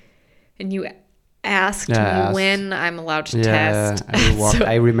walk, and you asked me when I'm allowed to test.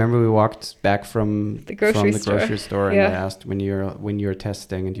 I remember we walked back from the grocery store, and I asked when you're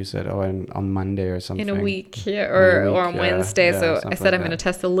testing, and you said, on Monday or something. In a week, or on Wednesday. So I said I'm going to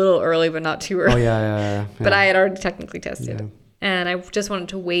test a little early, but not too early. But I had already technically tested, and I just wanted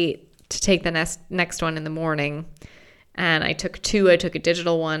to wait to take the next one in the morning. And I took 2. I took a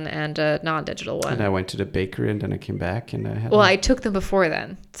digital one and a non-digital one. And I went to the bakery, and then I came back and I had. I took them before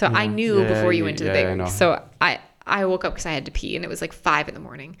then, so I knew before you went to the bakery. So I woke up because I had to pee and it was like 5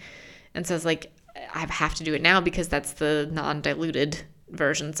 a.m. And so I was like, I have to do it now because that's the non-diluted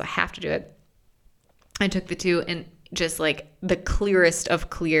version. So I have to do it. I took the 2 and just like the clearest of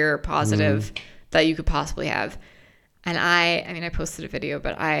clear positive that you could possibly have. And I mean, I posted a video,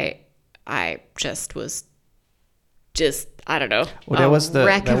 but I just was I don't know. Well, that was the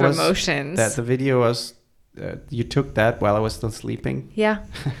wreck of emotions. That the video was, you took that while I was still sleeping. Yeah.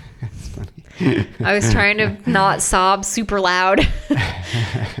 That's funny. I was trying to not sob super loud,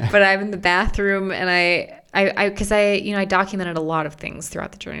 but I'm in the bathroom and because I documented a lot of things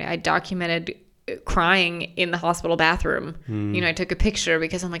throughout the journey. I documented crying in the hospital bathroom. I took a picture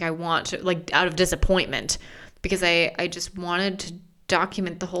because I'm like, I want to, like, out of disappointment, because I just wanted to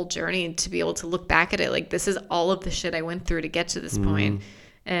document the whole journey, to be able to look back at it. Like, this is all of the shit I went through to get to this point,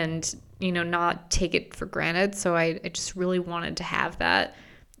 and, not take it for granted. So I just really wanted to have that.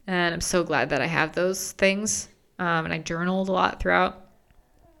 And I'm so glad that I have those things. And I journaled a lot throughout.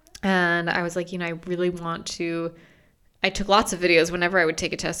 And I was like, I really want to. I took lots of videos. Whenever I would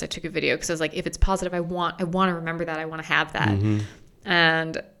take a test, I took a video, because I was like, if it's positive, I want to remember that. I want to have that.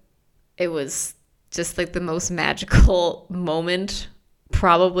 And it was just like the most magical moment.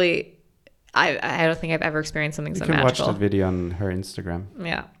 Probably, I don't think I've ever experienced something so magical. You can watch that video on her Instagram.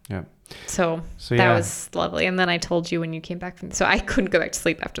 Yeah. Yeah. So that was lovely. And then I told you when you came back so I couldn't go back to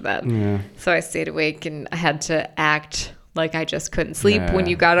sleep after that. Yeah. So I stayed awake and I had to act like I just couldn't sleep when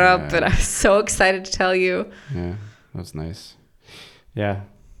you got up. But I was so excited to tell you. Yeah, that's nice. Yeah.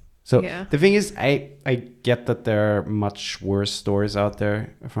 So the thing is, I get that there are much worse stories out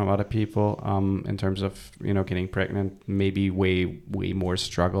there from other people in terms of, getting pregnant, maybe way more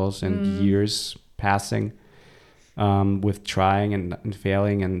struggles and years passing with trying and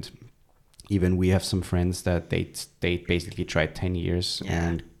failing. And even we have some friends that they basically tried 10 years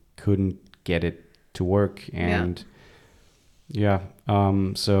and couldn't get it to work. And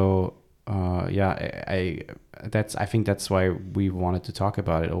I think that's why we wanted to talk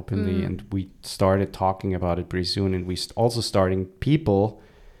about it openly, and we started talking about it pretty soon. And we also starting people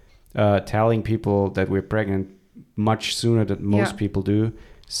telling people that we're pregnant much sooner than most people do,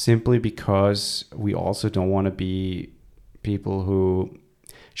 simply because we also don't want to be people who,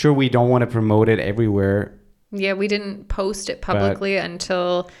 sure, we don't want to promote it everywhere. Yeah, we didn't post it publicly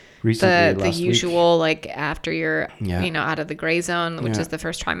until recently, the usual week. Like after you're out of the gray zone, which is the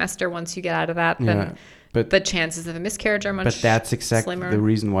first trimester. Once you get out of that, then but the chances of a miscarriage are much slimmer. But that's exactly the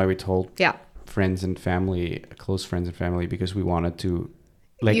reason why we told friends and family, close friends and family, because we wanted to,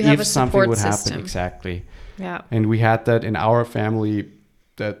 like, if something would happen, exactly. Yeah. And we had that in our family,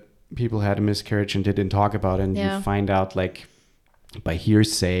 that people had a miscarriage and didn't talk about it, and you find out like by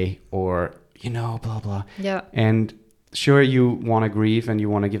hearsay or blah blah. Yeah. And sure, you want to grieve and you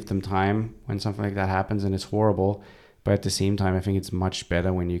want to give them time when something like that happens, and it's horrible. But at the same time, I think it's much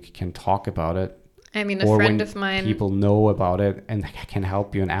better when you can talk about it. I mean, a friend of mine, people know about it and can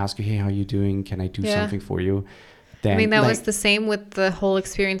help you and ask you, hey, how are you doing? Can I do something for you? Then, that was the same with the whole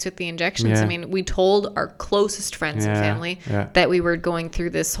experience with the injections. I mean, we told our closest friends and family that we were going through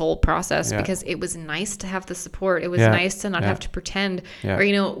this whole process because it was nice to have the support. It was nice to not have to pretend. Or,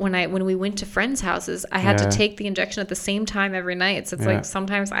 when we went to friends' houses, I had to take the injection at the same time every night. So it's like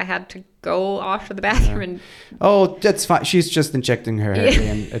sometimes I had to go off to the bathroom and... Oh, that's fine. She's just injecting her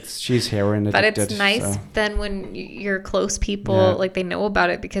heroin. She's heroin addicted. But it's nice then when your close people, like, they know about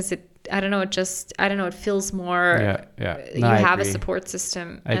it, because it feels more, you have a support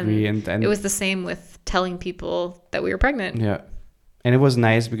system. I agree. And it was the same with telling people that we were pregnant. Yeah. And it was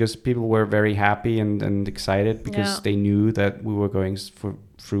nice because people were very happy and excited because they knew that we were going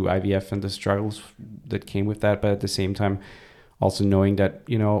through IVF and the struggles that came with that. But at the same time, also knowing that,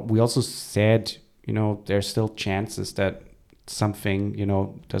 we also said, there's still chances that something,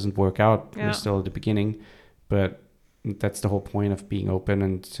 doesn't work out. We're still at the beginning, but that's the whole point of being open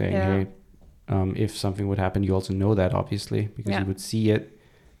and saying, hey, if something would happen, you also know that, obviously, because you would see it,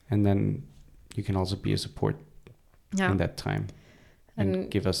 and then you can also be a support in that time and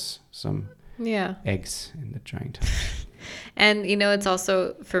give us some eggs in the trying time. And it's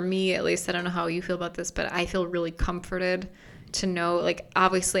also, for me at least, I don't know how you feel about this, but I feel really comforted to know, like,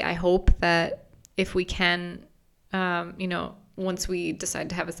 obviously I hope that if we can, once we decide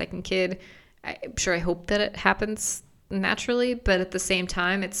to have a second kid, I hope that it happens naturally, but at the same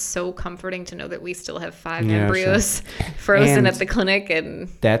time, it's so comforting to know that we still have 5 embryos frozen at the clinic. And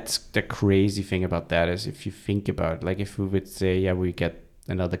that's the crazy thing about that, is if you think about it, like, if we would say, we get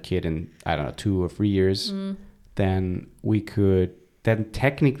another kid in, I don't know, 2 or 3 years, then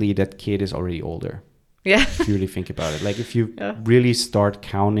technically that kid is already older. Yeah. If you really think about it. Like, if you really start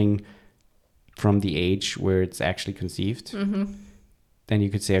counting from the age where it's actually conceived, then you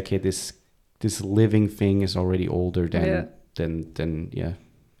could say, okay, this living thing is already older than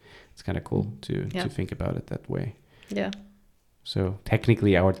it's kind of cool to think about it that way. Yeah. So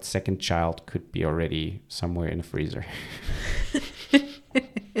technically our second child could be already somewhere in a freezer.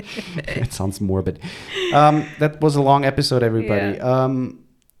 It sounds morbid. That was a long episode, everybody.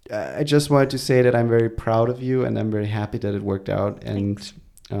 I just wanted to say that I'm very proud of you and I'm very happy that it worked out. And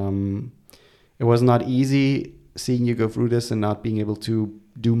it was not easy seeing you go through this and not being able to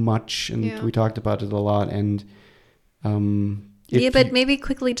do much. And we talked about it a lot. And but maybe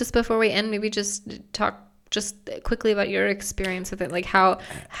quickly, just before we end, maybe just talk just quickly about your experience with it, like how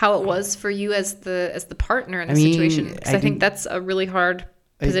it was for you as the partner in the situation. Because I think that's a really hard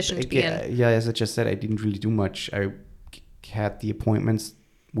position to be in. Yeah, as I just said, I didn't really do much. I had the appointments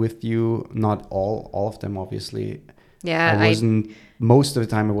with you, not all of them, obviously. Yeah, I wasn't most of the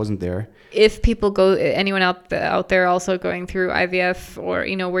time. I wasn't there. If people anyone out there also going through IVF, or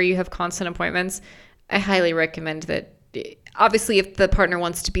where you have constant appointments, I highly recommend that. Obviously, if the partner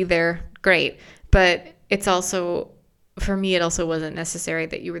wants to be there, great. But it's also, for me, it also wasn't necessary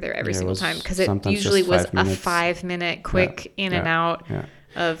that you were there every single time, because it usually was a 5-minute quick in and out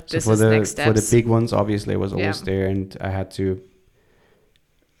of this is next steps. For the big ones, obviously, I was always there, and I had to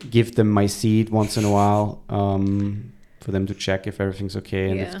give them my seed once in a while for them to check if everything's okay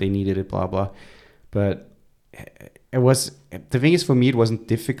and if they needed it, blah, blah. But the thing is, for me, it wasn't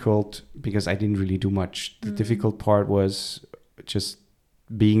difficult because I didn't really do much. The difficult part was just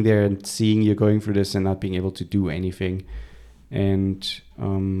being there and seeing you going through this and not being able to do anything. And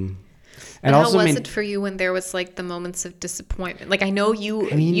how was it for you when there was like the moments of disappointment? Like, I know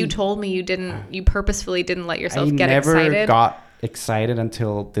you told me you purposefully didn't let yourself get excited. I never got excited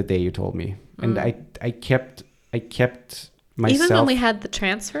until the day you told me. And I kept myself. Even when we had the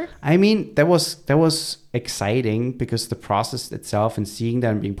transfer? I mean, that was exciting because the process itself and seeing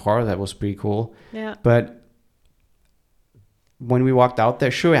that and being part of that was pretty cool. Yeah. But when we walked out there,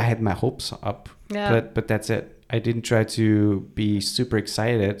 sure, I had my hopes up. Yeah. But that's it. I didn't try to be super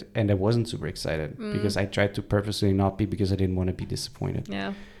excited, and I wasn't super excited because I tried to purposely not be, because I didn't want to be disappointed.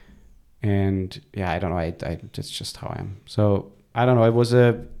 Yeah. And I don't know. That's just how I am. So I don't know. It was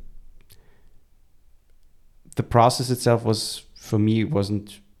the process itself was, for me, it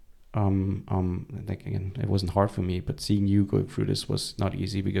wasn't like, again, it wasn't hard for me, but seeing you go through this was not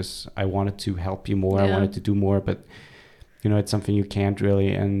easy because I wanted to help you more. I wanted to do more, but it's something you can't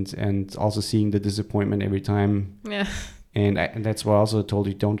really, and also seeing the disappointment every time. Yeah. And that's why I also told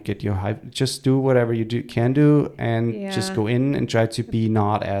you, don't get your hype. Just do whatever you can do, and just go in and try to be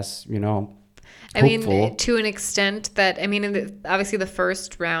not as, hopeful. I mean, to an extent that, obviously the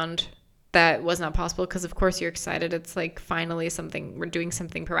first round, that was not possible because, of course, you're excited. It's like, finally we're doing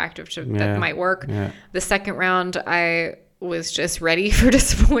something proactive that might work. Yeah. The second round, I was just ready for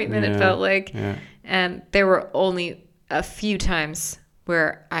disappointment, it felt like. Yeah. And there were only a few times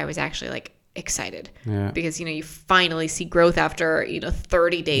where I was actually like excited because you finally see growth after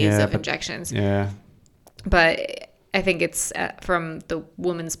 30 days of injections. But I think it's from the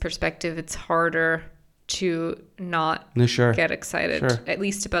woman's perspective, it's harder to not get excited at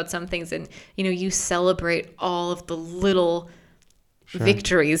least about some things, and you celebrate all of the little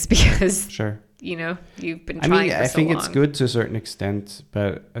victories because you've been trying for so long. I think it's good to a certain extent,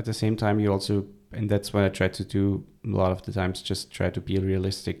 but at the same time you also, and that's what I try to do a lot of the times, just try to be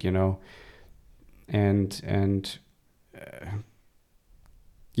realistic, and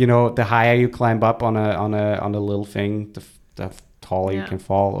the higher you climb up on a little thing, the taller you can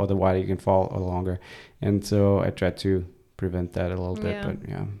fall, or the wider you can fall, or the longer. And so I try to prevent that a little bit. But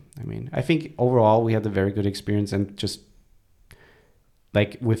I think overall we had a very good experience, and just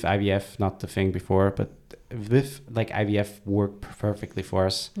like with IVF, not the thing before, but with like IVF worked perfectly for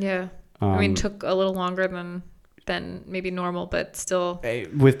us. Yeah. Took a little longer than maybe normal, but still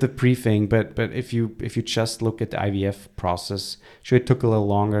with the pre-thing. But if you just look at the IVF process, sure, it took a little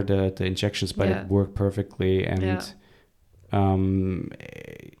longer, the injections, but it worked perfectly. And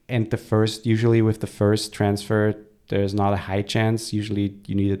and usually with the first transfer, there's not a high chance. Usually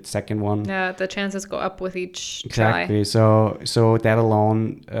you need a second one. Yeah, the chances go up with each exactly. try. So that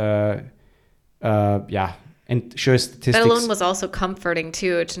alone, and sure, statistics. That alone was also comforting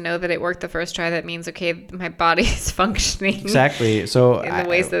too, to know that it worked the first try. That means, okay, my body is functioning exactly. So in the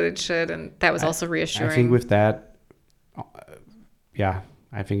ways that it should, and that was also reassuring. I think with that,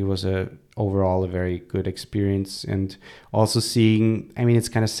 I think it was overall a very good experience, and also seeing. It's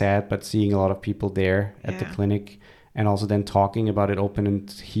kind of sad, but seeing a lot of people there at the clinic, and also then talking about it open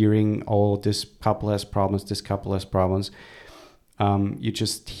and hearing, oh, this couple has problems, this couple has problems. you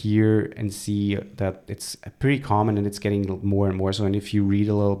just hear and see that it's pretty common and it's getting more and more so. And if you read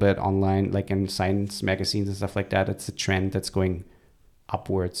a little bit online, like in science magazines and stuff like that, it's a trend that's going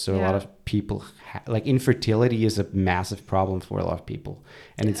upwards. So a lot of people like infertility is a massive problem for a lot of people,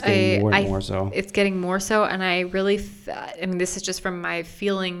 and it's getting more and more so. It's getting more so, and I really I mean, this is just from my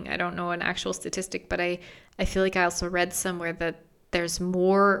feeling. I don't know an actual statistic, but I feel like I also read somewhere that there's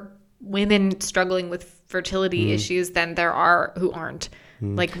more women struggling with fertility issues than there are who aren't.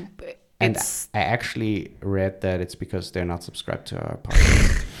 Like, and I actually read that it's because they're not subscribed to our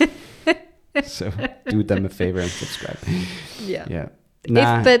podcast. So do them a favor and subscribe. Yeah.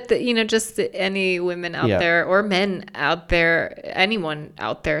 Nah. But you know, just any women out there or men out there, anyone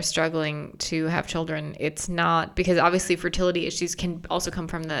out there struggling to have children, it's not, because obviously fertility issues can also come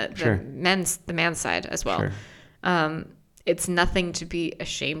from the man's side as well. Sure. It's nothing to be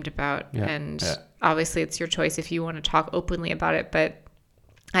ashamed about, and obviously it's your choice if you want to talk openly about it, but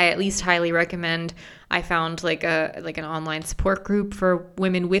I at least highly recommend. I found like an online support group for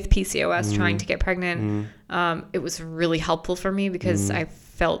women with PCOS trying to get pregnant. It was really helpful for me because I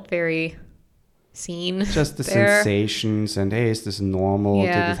felt very seen. Just the sensations and, hey, is this normal? Did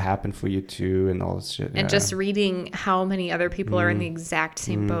it happen for you too? And all this shit. And just reading how many other people are in the exact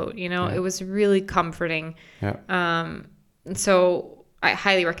same boat, you know, it was really comforting. So I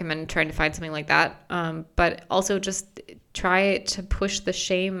highly recommend trying to find something like that. But also just try to push the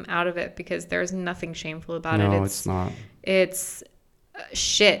shame out of it, because there's nothing shameful about it. No, it's not. It's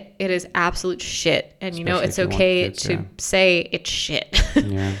shit. It is absolute shit. And, you know, it's okay to say it's shit.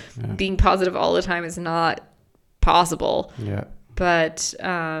 Being positive all the time is not possible. Yeah. But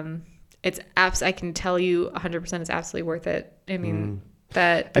I can tell you 100% it's absolutely worth it. I mean...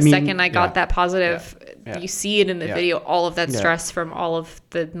 That the second I got that positive, you see it in the video, all of that stress from all of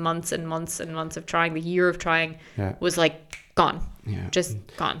the months and months and months of trying, the year of trying was like gone, just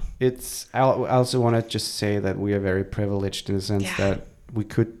gone. I also want to just say that we are very privileged in the sense that we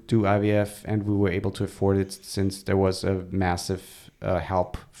could do IVF and we were able to afford it, since there was a massive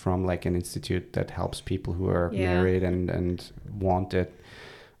help from like an institute that helps people who are married and want it.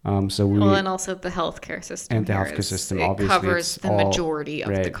 And also the healthcare system. And the healthcare system obviously covers the majority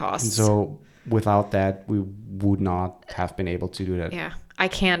of the costs. And so without that, we would not have been able to do that. Yeah, I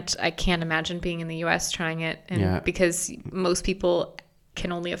can't imagine being in the U.S. trying it, and because most people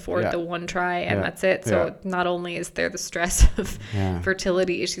can only afford the one try, and that's it. So not only is there the stress of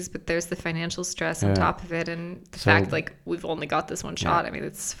fertility issues, but there's the financial stress on top of it, and the fact like we've only got this one shot. I mean,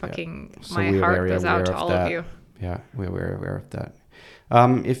 it's fucking. So my heart goes out to all of you. Yeah, we're very aware of that.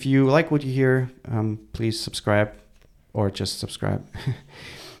 If you like what you hear, please subscribe, or just subscribe.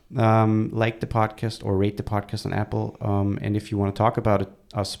 Like the podcast or rate the podcast on Apple. And if you want to talk about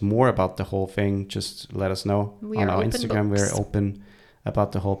us more about the whole thing, just let us know. On our Instagram. We're open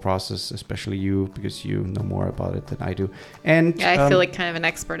about the whole process, especially you, because you know more about it than I do. And I feel like kind of an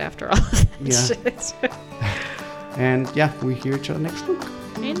expert after all of that shit. And we hear each other next week.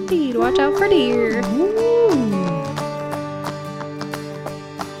 Indeed. Watch out for deer.